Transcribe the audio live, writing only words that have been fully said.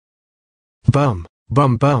Bum,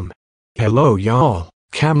 bum bum. Hello y'all,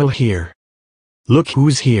 Camel here. Look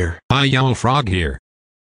who's here. Hi y'all, Frog here.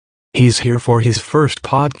 He's here for his first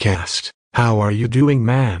podcast. How are you doing,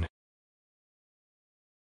 man?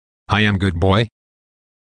 I am good, boy.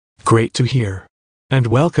 Great to hear. And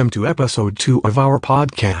welcome to episode 2 of our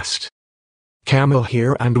podcast. Camel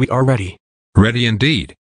here and we are ready. Ready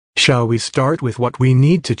indeed. Shall we start with what we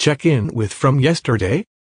need to check in with from yesterday?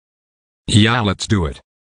 Yeah, let's do it.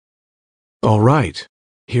 Alright.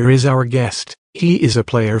 Here is our guest. He is a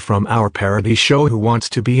player from our parody show who wants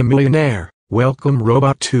to be a millionaire. Welcome,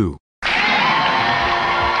 Robot 2.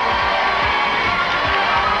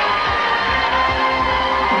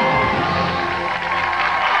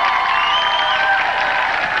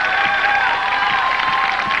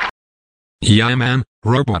 Yeah man,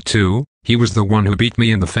 Robot 2, he was the one who beat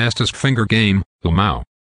me in the fastest finger game, Lamau.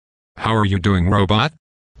 How are you doing, Robot?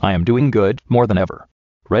 I am doing good, more than ever.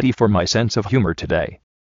 Ready for my sense of humor today.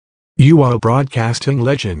 You are a broadcasting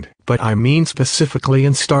legend, but I mean specifically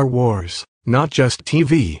in Star Wars, not just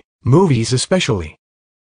TV, movies especially.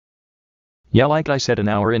 Yeah, like I said in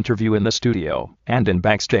our interview in the studio, and in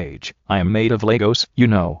backstage, I am made of Legos, you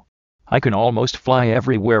know. I can almost fly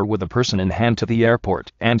everywhere with a person in hand to the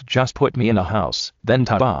airport, and just put me in a house, then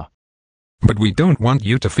ta-da. But we don't want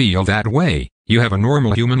you to feel that way. You have a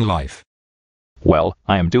normal human life. Well,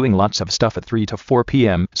 I am doing lots of stuff at 3 to 4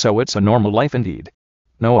 p.m., so it's a normal life indeed.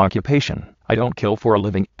 No occupation. I don't kill for a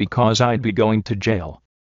living, because I'd be going to jail.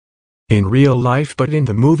 In real life but in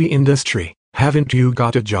the movie industry, haven't you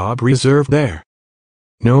got a job reserved there?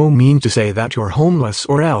 No mean to say that you're homeless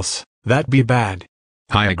or else, that'd be bad.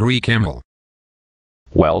 I agree, Camel.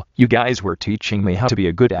 Well, you guys were teaching me how to be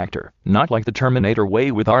a good actor, not like the Terminator way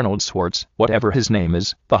with Arnold Schwartz, whatever his name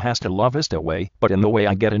is, the Hasta La Vista way, but in the way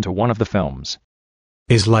I get into one of the films.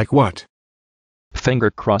 Is like what? Finger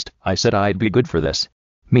crossed, I said I'd be good for this.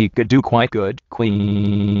 Me could do quite good,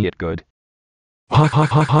 quite good. Ha ha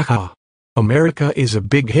ha ha ha. America is a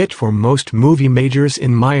big hit for most movie majors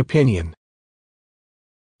in my opinion.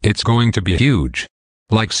 It's going to be huge.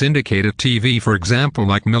 Like syndicated TV, for example,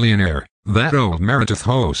 like Millionaire, that old Meredith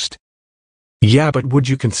host. Yeah, but would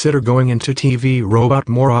you consider going into TV, Robot,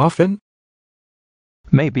 more often?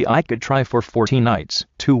 Maybe I could try for 14 nights,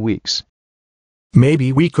 2 weeks.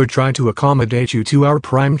 Maybe we could try to accommodate you to our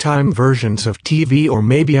primetime versions of TV or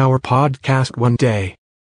maybe our podcast one day.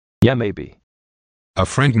 Yeah, maybe. A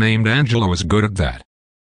friend named Angelo is good at that.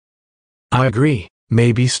 I agree,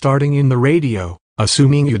 maybe starting in the radio,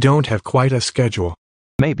 assuming you don't have quite a schedule.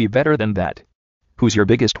 Maybe better than that. Who's your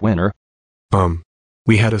biggest winner?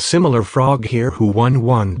 We had a similar frog here who won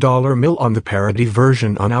 $1 mil on the parody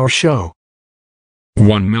version on our show.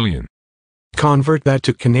 1 million. Convert that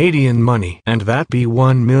to Canadian money and that be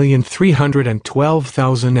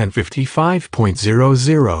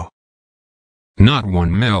 1,312,055.00. Not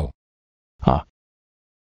 1 mil. Huh.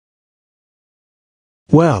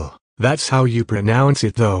 Well, that's how you pronounce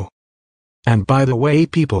it though. And by the way,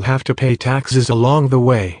 people have to pay taxes along the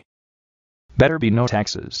way. Better be no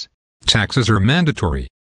taxes. Taxes are mandatory.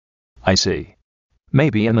 I see.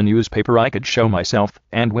 Maybe in the newspaper I could show myself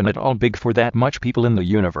and win it all big for that much people in the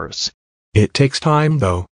universe. It takes time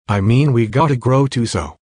though, I mean we gotta grow too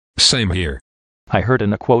so. Same here. I heard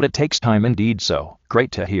in a quote it takes time indeed, so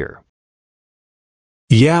great to hear.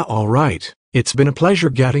 Yeah, alright, it's been a pleasure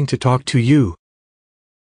getting to talk to you.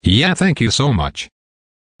 Yeah, thank you so much.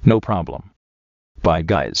 No problem. Bye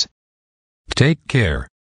guys. Take care.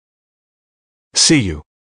 See you.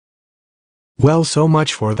 Well, so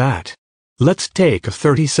much for that. Let's take a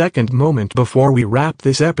 30-second moment before we wrap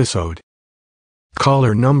this episode.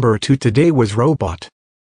 Caller number 2 today was Robot.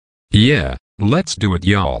 Yeah, let's do it,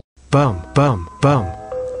 y'all. Bum bum bum.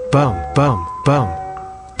 Bum bum bum.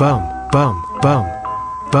 Bum bum bum.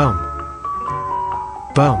 Bum.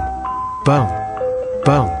 Bum. Bum.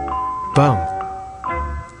 Bum. Bum.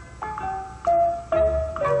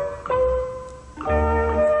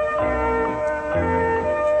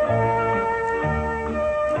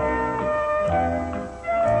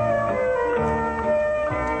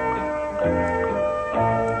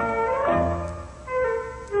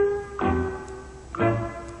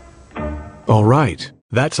 Alright,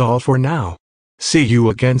 that's all for now. See you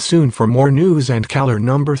again soon for more news and caller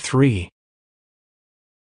number 3.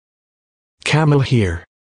 Camel here.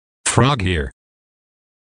 Frog here.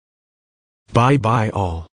 Bye bye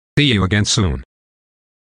all. See you again soon.